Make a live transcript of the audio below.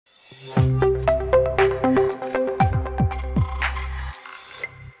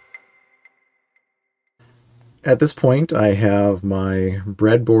At this point, I have my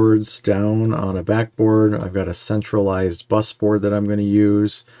breadboards down on a backboard. I've got a centralized bus board that I'm going to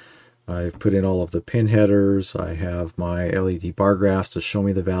use. I've put in all of the pin headers. I have my LED bar graphs to show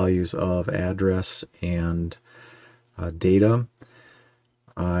me the values of address and data.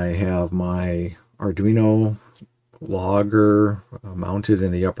 I have my Arduino logger mounted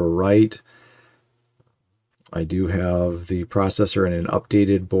in the upper right. I do have the processor and an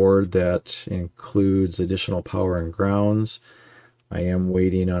updated board that includes additional power and grounds. I am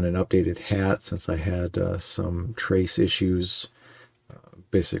waiting on an updated hat since I had some trace issues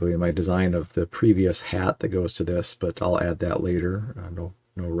basically in my design of the previous hat that goes to this, but I'll add that later. No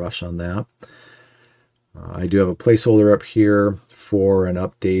rush on that. I do have a placeholder up here for an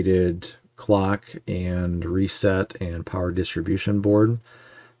updated clock and reset and power distribution board.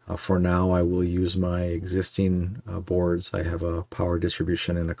 For now, I will use my existing boards. I have a power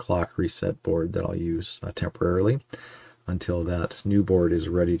distribution and a clock reset board that I'll use temporarily until that new board is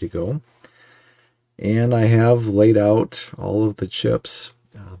ready to go. And I have laid out all of the chips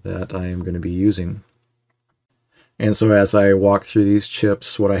that I am going to be using. And so as I walk through these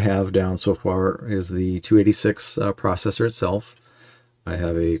chips, what I have down so far is the 286 processor itself. I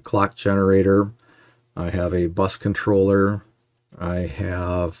have a clock generator. I have a bus controller. I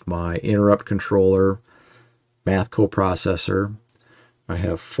have my interrupt controller, math coprocessor. I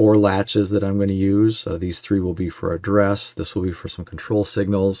have 4 latches that I'm going to use. These 3 will be for address. This will be for some control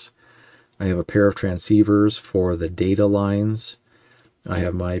signals. I have a pair of transceivers for the data lines. I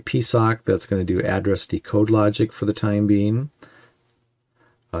have my PSOC that's going to do address decode logic for the time being.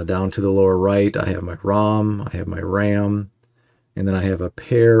 Down to the lower right, I have my ROM, I have my RAM, and then I have a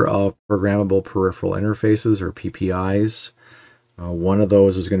pair of programmable peripheral interfaces, or PPIs. One of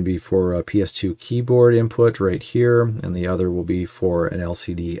those is going to be for a PS2 keyboard input right here, and the other will be for an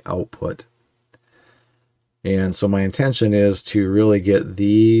LCD output. And so my intention is to really get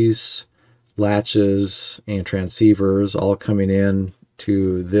these latches and transceivers all coming in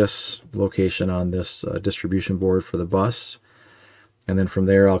to this location on this distribution board for the bus. And then from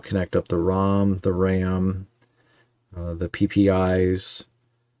there I'll connect up the ROM, the RAM, the PPIs,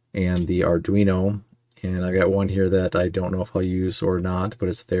 and the Arduino. And I got one here that I don't know if I'll use or not, but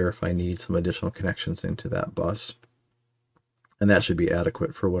it's there if I need some additional connections into that bus. And that should be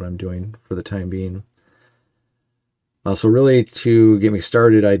adequate for what I'm doing for the time being. So really, to get me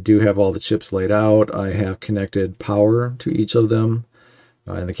started, I do have all the chips laid out. I have connected power to each of them.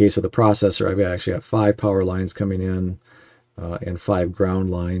 In the case of the processor, I've actually got 5 power lines coming in and 5 ground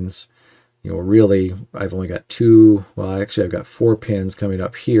lines. You know, really, I've only got 2, well, actually I've got 4 pins coming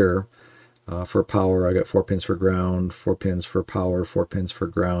up here for power. I got 4 pins for ground, 4 pins for power, 4 pins for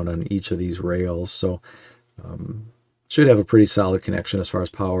ground on each of these rails. So should have a pretty solid connection as far as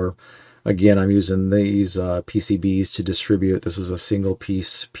power. Again, I'm using these PCBs to distribute. This is a single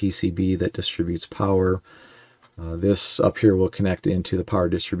piece PCB that distributes power. This up here will connect into the power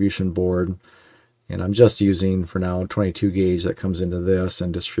distribution board. And I'm just using, for now, 22 gauge that comes into this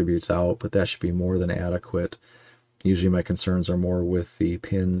and distributes out, but that should be more than adequate. Usually my concerns are more with the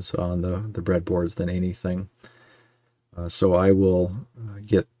pins on the breadboards than anything. So I will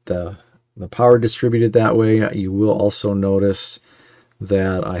get the power distributed that way. You will also notice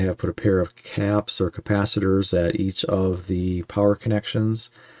that I have put a pair of caps or capacitors at each of the power connections.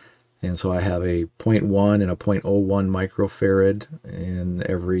 And so I have a 0.1 and a 0.01 microfarad in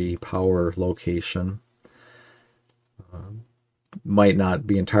every power location. Might not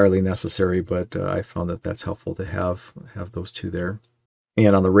be entirely necessary, but I found that that's helpful to have those 2 there.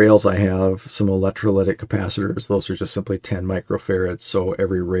 And on the rails I have some electrolytic capacitors. Those are just simply 10 microfarads, so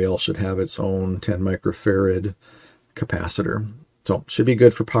every rail should have its own 10 microfarad capacitor. So should be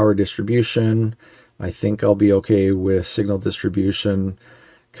good for power distribution. I think I'll be okay with signal distribution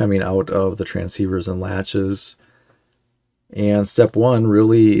coming out of the transceivers and latches. And step 1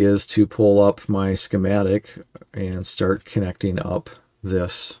 really is to pull up my schematic and start connecting up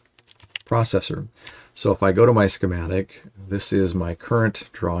this processor. So if I go to my schematic, this is my current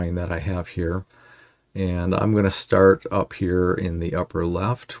drawing that I have here. And I'm going to start up here in the upper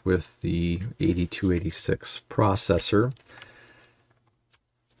left with the 8286 processor.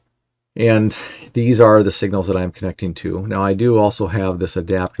 And these are the signals that I'm connecting to. Now I do also have this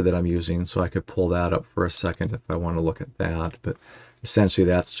adapter that I'm using, so I could pull that up for a second if I want to look at that. But essentially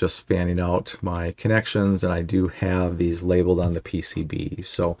that's just fanning out my connections, and I do have these labeled on the PCB.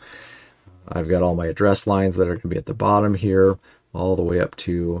 So I've got all my address lines that are going to be at the bottom here, all the way up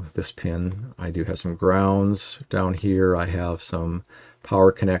to this pin. I do have some grounds down here. I have some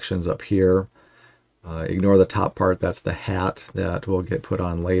power connections up here. Ignore the top part, that's the hat that will get put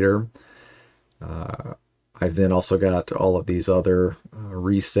on later. I've then also got all of these other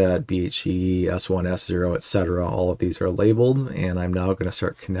reset, BHE, S1, S0, etc. All of these are labeled, and I'm now going to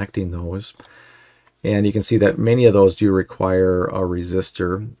start connecting those. And you can see that many of those do require a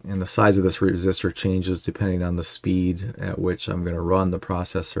resistor, and the size of this resistor changes depending on the speed at which I'm going to run the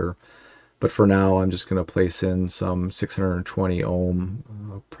processor. But for now, I'm just going to place in some 620 ohm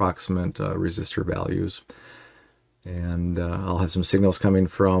approximate resistor values. And I'll have some signals coming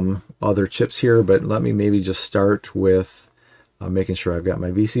from other chips here, but let me maybe just start with making sure I've got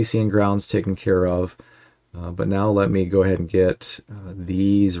my VCC and grounds taken care of. But now let me go ahead and get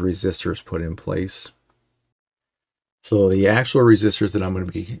these resistors put in place. So the actual resistors that I'm going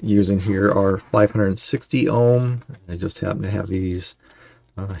to be using here are 560 ohm. I just happen to have these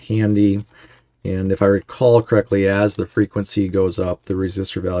handy. And if I recall correctly, as the frequency goes up, the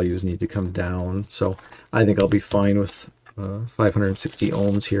resistor values need to come down. So I think I'll be fine with 560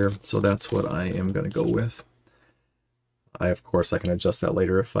 ohms here. So that's what I am going to go with. Of course, I can adjust that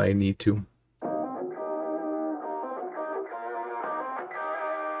later if I need to.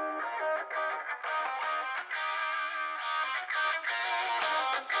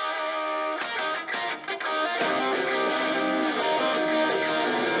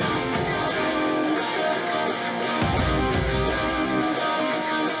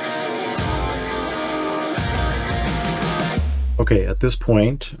 Okay, at this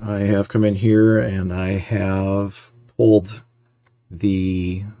point, I have come in here and I have pulled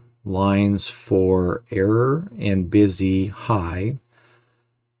the lines for error and busy high.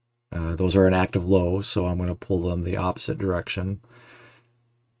 Those are an active low, so I'm going to pull them the opposite direction.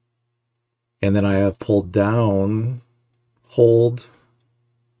 And then I have pulled down hold,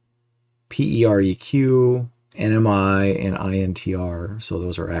 PEREQ, NMI, and INTR. So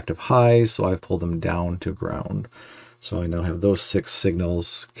those are active highs, so I've pulled them down to ground. So I now have those 6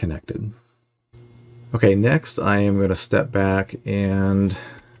 signals connected. Okay, next I am going to step back and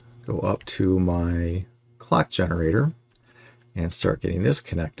go up to my clock generator and start getting this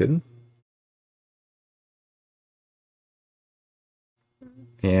connected.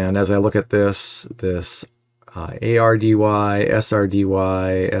 And as I look at this ARDY,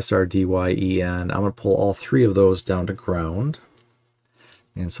 SRDY, SRDY-EN, I'm going to pull all 3 of those down to ground.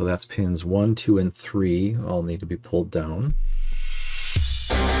 And so that's pins 1, 2, and 3 all need to be pulled down.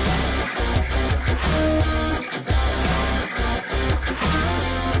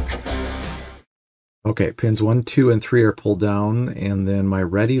 Okay, pins 1, 2, and 3 are pulled down, and then my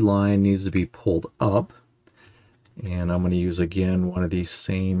ready line needs to be pulled up. And I'm going to use again one of these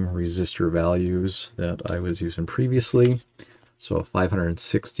same resistor values that I was using previously. So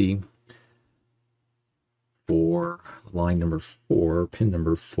 560 for line number 4, pin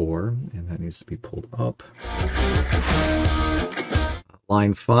number 4, and that needs to be pulled up.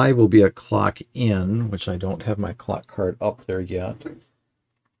 Line 5 will be a clock in, which I don't have my clock card up there yet.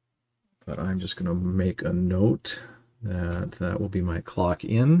 But I'm just going to make a note that that will be my clock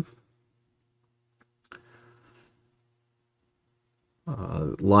in.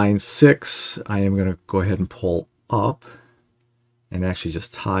 Line 6, I am going to go ahead and pull up and actually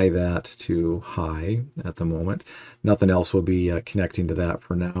just tie that to high at the moment. Nothing else will be connecting to that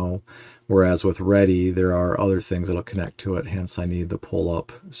for now. Whereas with ready, there are other things that will connect to it. Hence, I need the pull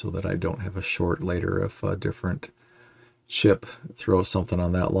up so that I don't have a short later if a different chip throws something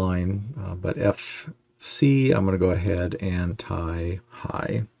on that line. But FC, I'm going to go ahead and tie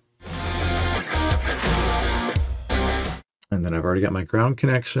high. And then I've already got my ground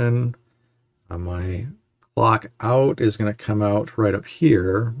connection. My clock out is going to come out right up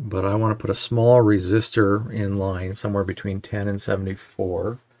here, but I want to put a small resistor in line somewhere between 10 and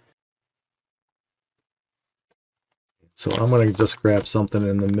 74. So I'm going to just grab something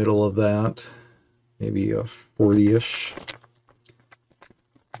in the middle of that, maybe a 40-ish.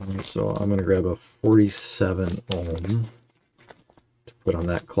 And so I'm going to grab a 47 ohm to put on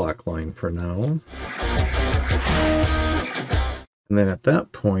that clock line for now. And then at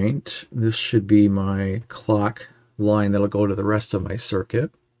that point, this should be my clock line that'll go to the rest of my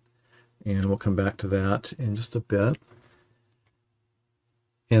circuit. And we'll come back to that in just a bit.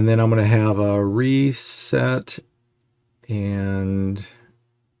 And then I'm going to have a reset and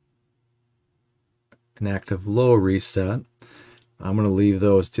an active low reset. I'm going to leave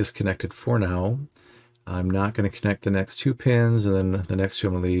those disconnected for now. I'm not going to connect the next 2 pins, and then the next 2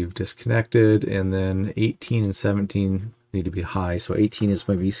 I'm going to leave disconnected, and then 18 and 17 need to be high. So 18 is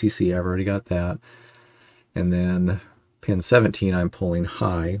my VCC, I've already got that. And then pin 17 I'm pulling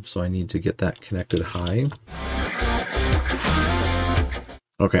high, so I need to get that connected high.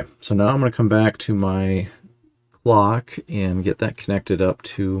 Okay, so now I'm going to come back to my clock and get that connected up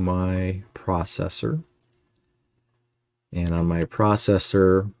to my processor. And on my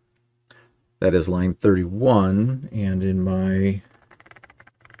processor, that is line 31, and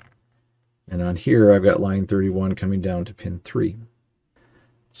on here I've got line 31 coming down to pin 3.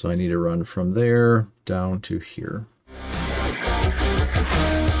 So I need to run from there down to here.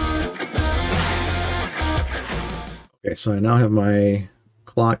 Okay, so I now have my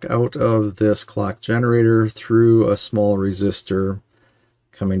clock out of this clock generator through a small resistor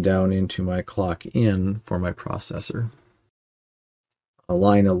coming down into my clock in for my processor.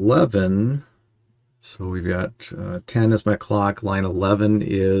 Line 11, so we've got 10 is my clock, line 11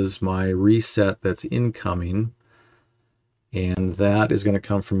 is my reset that's incoming, and that is going to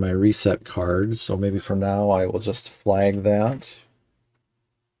come from my reset card. So maybe for now I will just flag that.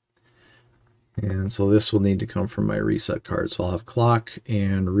 And so this will need to come from my reset card. So I'll have clock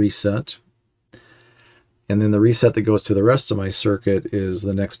and reset. And then the reset that goes to the rest of my circuit is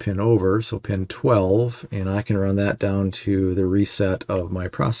the next pin over, so pin 12, and I can run that down to the reset of my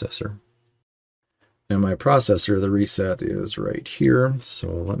processor. And my processor, the reset is right here, so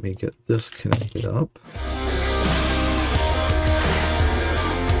let me get this connected up.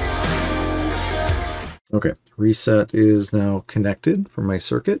 Okay, reset is now connected for my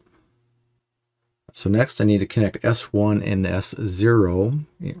circuit. So next I need to connect S1 and S0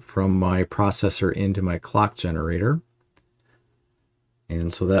 from my processor into my clock generator.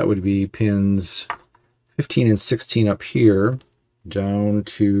 And so that would be pins 15 and 16 up here, down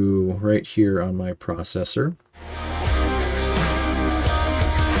to right here on my processor.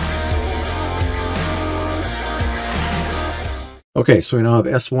 Okay, so we now have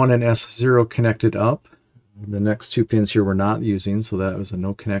S1 and S0 connected up. The next two pins here we're not using, so that was a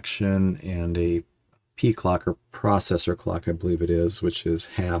no connection and a P clock or processor clock, I believe it is, which is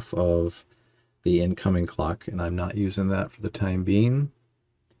half of the incoming clock, and I'm not using that for the time being.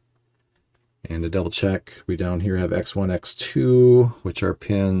 And to double check, we down here have X1, X2, which are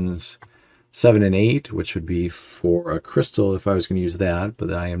pins 7 and 8, which would be for a crystal if I was going to use that,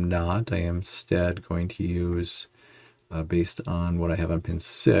 but I am not. I am instead going to use, based on what I have on pin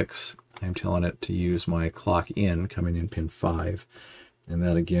 6, I'm telling it to use my clock in coming in pin 5. And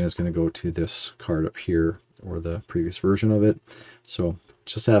that again is going to go to this card up here, or the previous version of it. So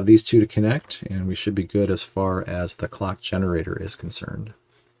just have these two to connect, and we should be good as far as the clock generator is concerned.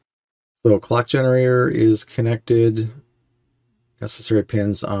 So clock generator is connected, necessary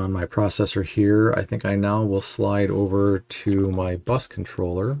pins on my processor here. I think I now will slide over to my bus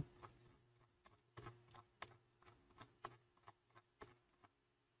controller.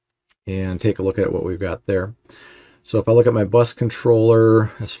 And take a look at what we've got there. So if I look at my bus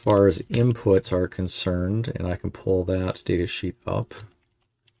controller as far as inputs are concerned, and I can pull that data sheet up.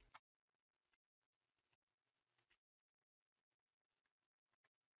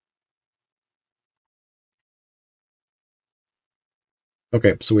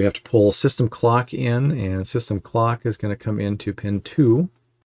 Okay, so we have to pull system clock in, and system clock is going to come into pin 2.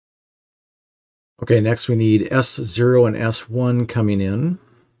 Okay, next we need S0 and S1 coming in.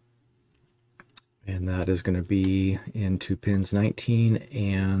 And that is going to be into pins 19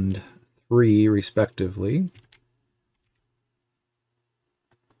 and 3 respectively.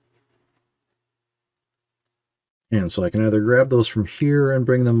 And so I can either grab those from here and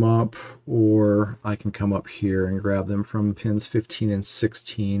bring them up, or I can come up here and grab them from pins 15 and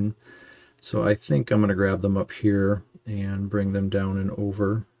 16. So I think I'm going to grab them up here and bring them down and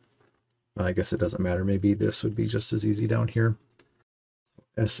over. I guess it doesn't matter. Maybe this would be just as easy down here.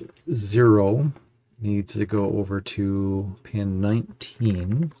 S0 needs to go over to pin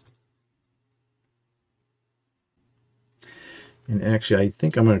 19. And actually, I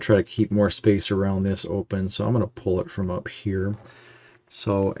think I'm going to try to keep more space around this open, so I'm going to pull it from up here.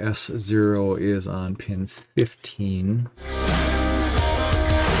 So S0 is on pin 15.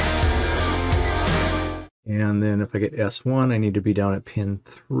 And then if I get S1, I need to be down at pin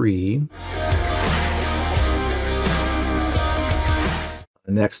 3.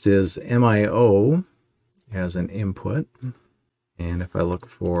 Next is MIO as an input. And if I look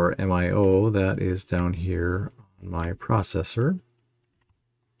for MIO, that is down here on my processor.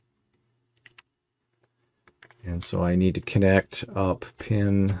 And so I need to connect up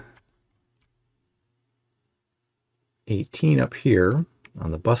pin 18 up here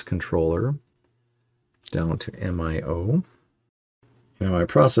on the bus controller down to MIO. Now my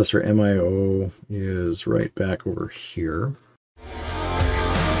processor MIO is right back over here.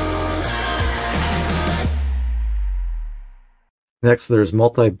 Next, there's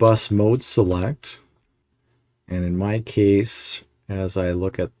multi-bus mode select, and in my case, as I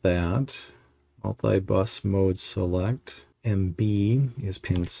look at that, multi-bus mode select, MB is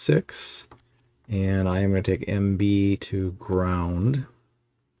pin 6, and I am going to take MB to ground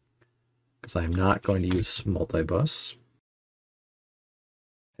because I'm not going to use multi-bus.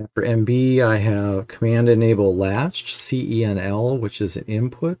 For MB, I have command enable latched, CENL, which is an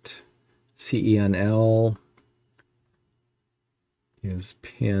input. CENL is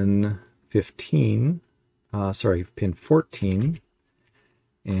pin 15, pin 14.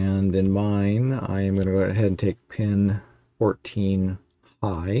 And in mine, I am going to go ahead and take pin 14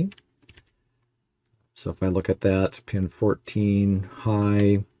 high. So if I look at that, pin 14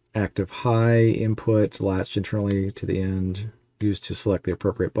 high, active high input, latched internally to the end, used to select the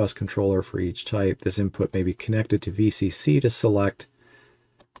appropriate bus controller for each type. This input may be connected to VCC to select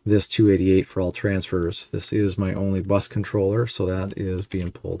this 288 for all transfers. This is my only bus controller, so that is being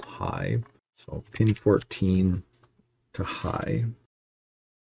pulled high. So pin 14 to high.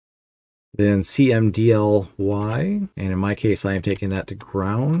 Then CMDLY, and in my case, I am taking that to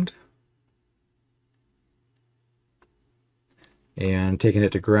ground. And taking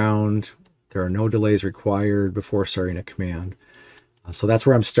it to ground, there are no delays required before starting a command. So that's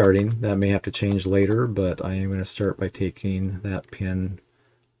where I'm starting. That may have to change later, but I am going to start by taking that pin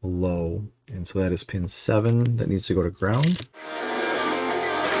low. And so that is pin 7 that needs to go to ground.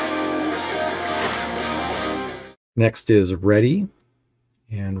 Next is ready.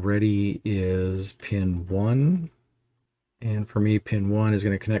 And ready is pin 1. And for me, pin 1 is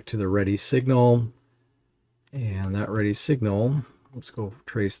going to connect to the ready signal. And that ready signal, let's go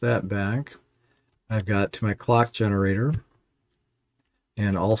trace that back. I've got to my clock generator.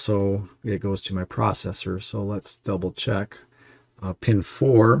 And also it goes to my processor. So let's double check. Pin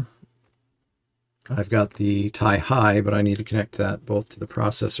 4, I've got the tie high, but I need to connect that both to the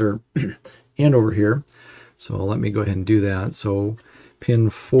processor and over here. So let me go ahead and do that. So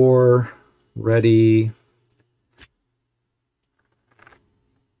pin 4, ready.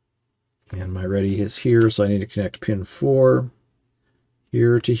 And my ready is here, so I need to connect pin 4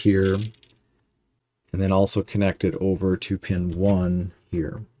 here to here. And then also connect it over to pin 1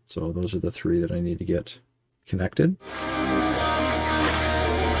 here. So those are the 3 that I need to get connected.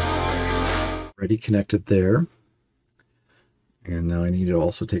 Ready connected there. And now I need to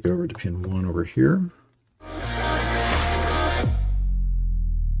also take it over to pin 1 over here.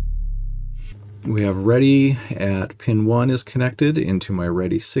 We have ready at pin 1 is connected into my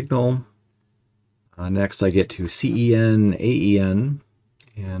ready signal. Next I get to CEN, AEN,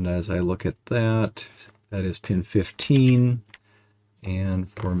 and as I look at that, that is pin 15.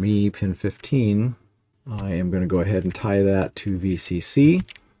 And for me, pin 15, I am going to go ahead and tie that to VCC.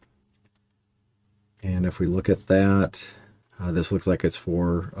 And if we look at that, this looks like it's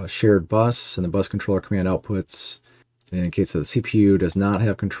for a shared bus, and the bus controller command outputs in case that the CPU does not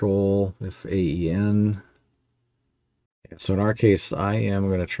have control, if AEN. So in our case, I am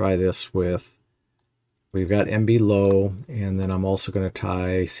going to try this with, we've got MB low, and then I'm also going to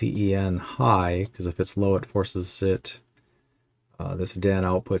tie CEN high, because if it's low, it forces it, this DEN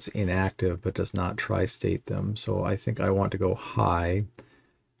output's inactive, but does not tri-state them. So I think I want to go high.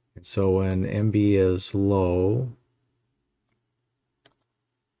 And so when MB is low,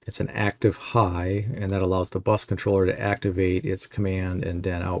 it's an active high, and that allows the bus controller to activate its command and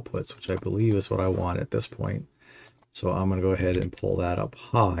DEN outputs, which I believe is what I want at this point. So I'm going to go ahead and pull that up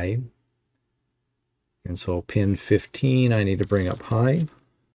high. And so pin 15, I need to bring up high.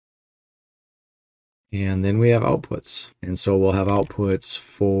 And then we have outputs. And so we'll have outputs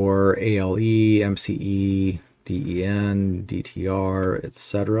for ALE, MCE, DEN, DTR,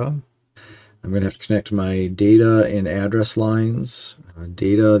 etc. I'm going to have to connect my data and address lines.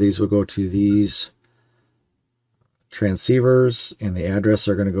 Data, these will go to these transceivers, and the address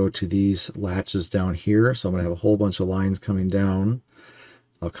are going to go to these latches down here. So I'm going to have a whole bunch of lines coming down.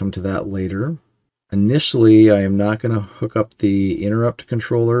 I'll come to that later. Initially, I am not going to hook up the interrupt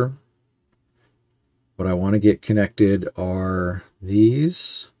controller. What I want to get connected are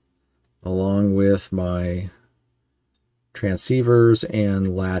these, along with my transceivers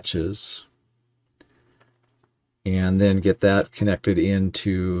and latches, and then get that connected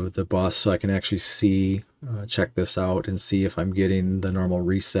into the bus so I can actually see, check this out and see if I'm getting the normal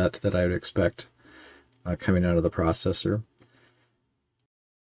reset that I would expect coming out of the processor.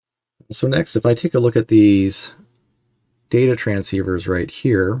 So next, if I take a look at these data transceivers right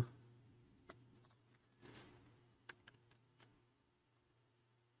here,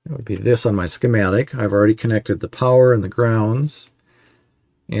 it would be this on my schematic. I've already connected the power and the grounds.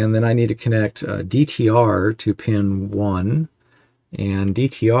 And then I need to connect DTR to pin 1. And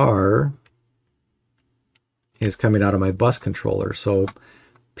DTR is coming out of my bus controller. So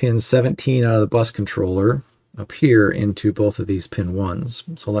pin 17 out of the bus controller up here into both of these pin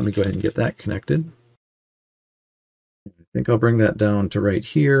 1s. So let me go ahead and get that connected. I think I'll bring that down to right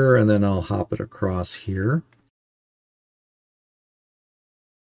here, and then I'll hop it across here.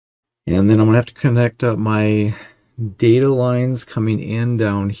 And then I'm going to have to connect up my data lines coming in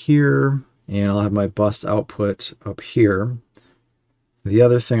down here, and I'll have my bus output up here. The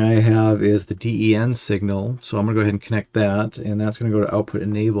other thing I have is the DEN signal, so I'm going to go ahead and connect that, and that's going to go to output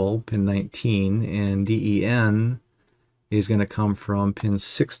enable, pin 19, and DEN is going to come from pin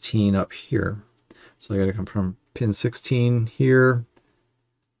 16 up here. So I got to come from pin 16 here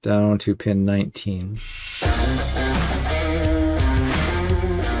down to pin 19.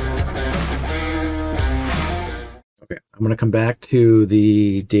 Okay, I'm going to come back to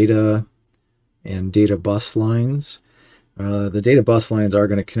the data and data bus lines. The data bus lines are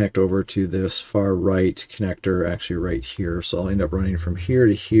going to connect over to this far right connector, actually right here. So I'll end up running from here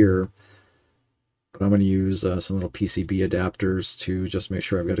to here. But I'm going to use some little PCB adapters to just make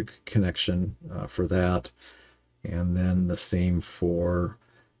sure I've got a good connection for that. And then the same for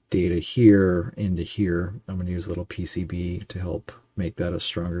data here into here. I'm going to use a little PCB to help make that a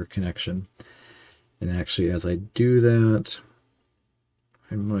stronger connection. And actually, as I do that,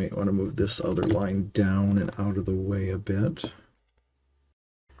 I might want to move this other line down and out of the way a bit.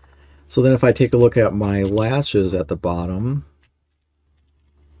 So then if I take a look at my latches at the bottom,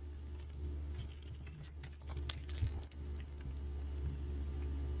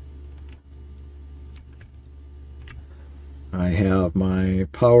 I have my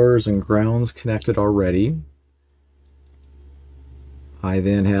powers and grounds connected already. I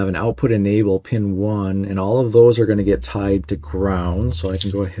then have an output enable pin 1, and all of those are going to get tied to ground, so I can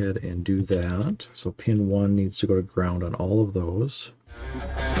go ahead and do that. So pin 1 needs to go to ground on all of those.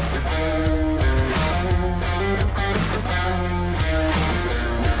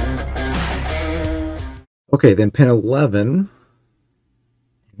 Okay, then pin 11,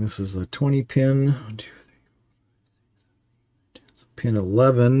 this is a 20 pin. So pin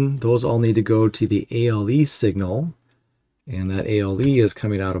 11, those all need to go to the ALE signal. And that ALE is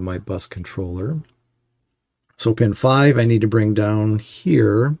coming out of my bus controller. So pin 5 I need to bring down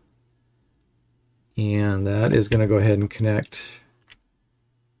here. And that is going to go ahead and connect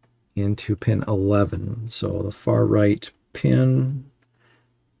into pin 11. So the far right pin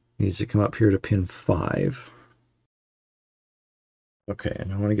needs to come up here to pin 5. Okay,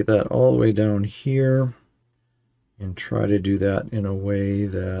 and I want to get that all the way down here and try to do that in a way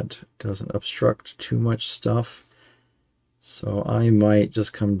that doesn't obstruct too much stuff. So I might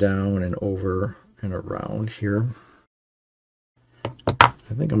just come down and over and around here.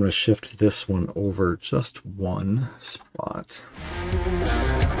 I think I'm going to shift this one over just one spot.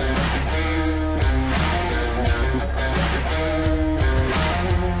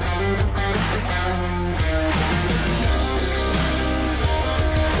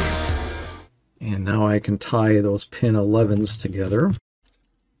 And now I can tie those pin 11s together.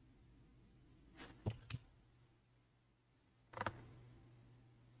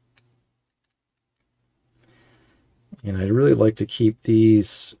 And I'd really like to keep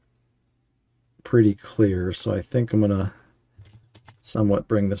these pretty clear, so I think I'm going to somewhat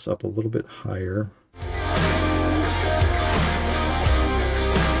bring this up a little bit higher.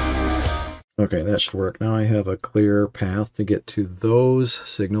 Okay, that should work. Now I have a clear path to get to those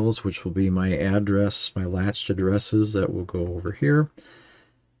signals, which will be my address, my latched addresses that will go over here.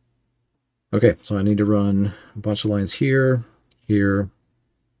 Okay, so I need to run a bunch of lines here, here,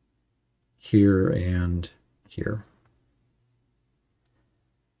 here, and here.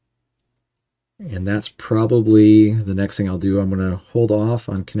 And that's probably the next thing I'll do. I'm going to hold off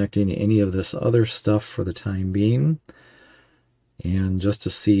on connecting any of this other stuff for the time being. And just to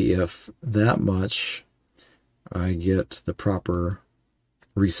see if that much I get the proper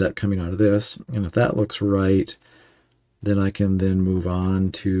reset coming out of this. And if that looks right, then I can then move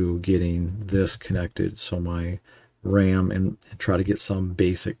on to getting this connected. So my RAM and try to get some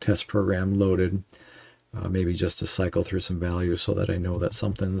basic test program loaded. Maybe just to cycle through some values so that I know that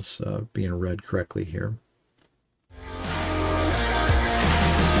something's being read correctly here.